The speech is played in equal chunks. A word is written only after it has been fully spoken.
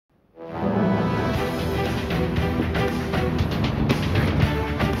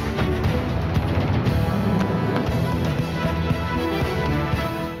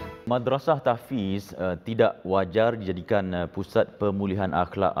Madrasah tahfiz tidak wajar dijadikan pusat pemulihan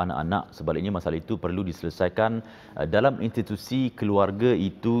akhlak anak-anak. Sebaliknya masalah itu perlu diselesaikan dalam institusi keluarga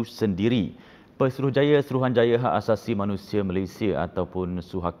itu sendiri. Suruhanjaya Hak Asasi Manusia Malaysia ataupun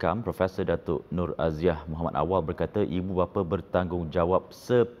Suhakam, Profesor Datuk Nur Aziah Muhammad Awal berkata ibu bapa bertanggungjawab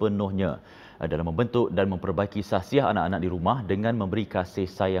sepenuhnya dalam membentuk dan memperbaiki sahsiah anak-anak di rumah dengan memberi kasih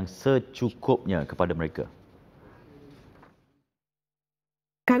sayang secukupnya kepada mereka.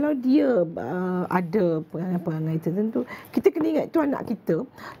 Kalau dia ada perangai-perangai tertentu, kita kena ingat itu anak kita.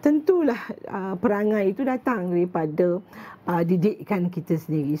 Tentulah perangai itu datang daripada didikan kita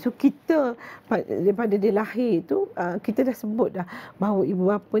sendiri. So kita daripada dia lahir itu, kita dah sebut dah bahawa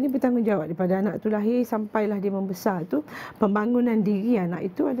ibu bapa ni bertanggungjawab daripada anak tu lahir sampailah dia membesar tu. Pembangunan diri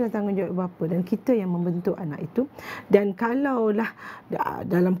anak itu adalah tanggungjawab ibu bapa dan kita yang membentuk anak itu. Dan kalaulah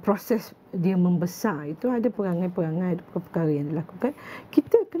dalam proses dia membesar itu ada perangai-perangai, ada perkara yang dilakukan,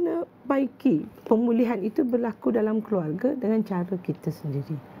 kita kena baiki. Pemulihan itu berlaku dalam keluarga dengan cara kita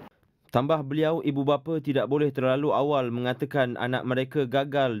sendiri. Tambah beliau, ibu bapa tidak boleh terlalu awal mengatakan anak mereka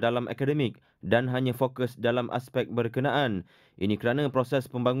gagal dalam akademik dan hanya fokus dalam aspek berkenaan. Ini kerana proses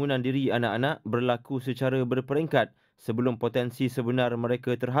pembangunan diri anak-anak berlaku secara berperingkat sebelum potensi sebenar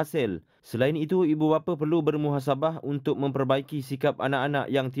mereka terhasil. Selain itu, ibu bapa perlu bermuhasabah untuk memperbaiki sikap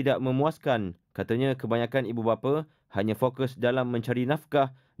anak-anak yang tidak memuaskan. Katanya kebanyakan ibu bapa hanya fokus dalam mencari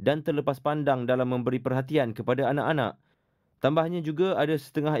nafkah dan terlepas pandang dalam memberi perhatian kepada anak-anak. Tambahnya juga ada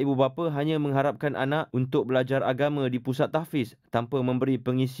setengah ibu bapa hanya mengharapkan anak untuk belajar agama di pusat tahfiz tanpa memberi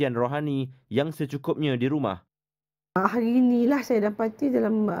pengisian rohani yang secukupnya di rumah. Hari inilah saya dapati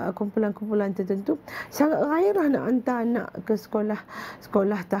dalam kumpulan-kumpulan tertentu sangat gairah nak hantar anak ke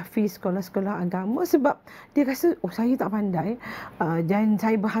sekolah tahfiz, sekolah-sekolah agama sebab dia rasa saya tak pandai dan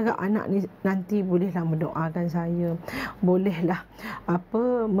saya berharap anak ni nanti bolehlah mendoakan saya, bolehlah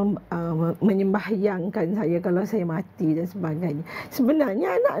menyembahyangkan saya kalau saya mati dan sebagainya. Sebenarnya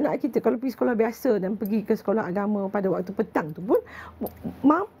anak-anak kita kalau pergi sekolah biasa dan pergi ke sekolah agama pada waktu petang tu pun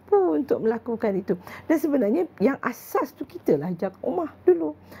mampu untuk melakukan itu. Dan sebenarnya yang asas tu kita lah ajak rumah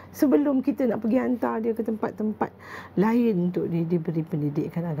dulu sebelum kita nak pergi hantar dia ke tempat-tempat lain untuk diberi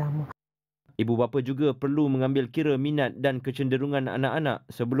pendidikan agama. Ibu bapa juga perlu mengambil kira minat dan kecenderungan anak-anak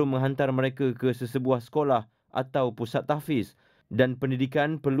sebelum menghantar mereka ke sesebuah sekolah atau pusat tahfiz, dan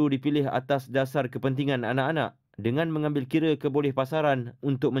pendidikan perlu dipilih atas dasar kepentingan anak-anak dengan mengambil kira kebolehpasaran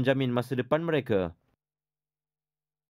untuk menjamin masa depan mereka.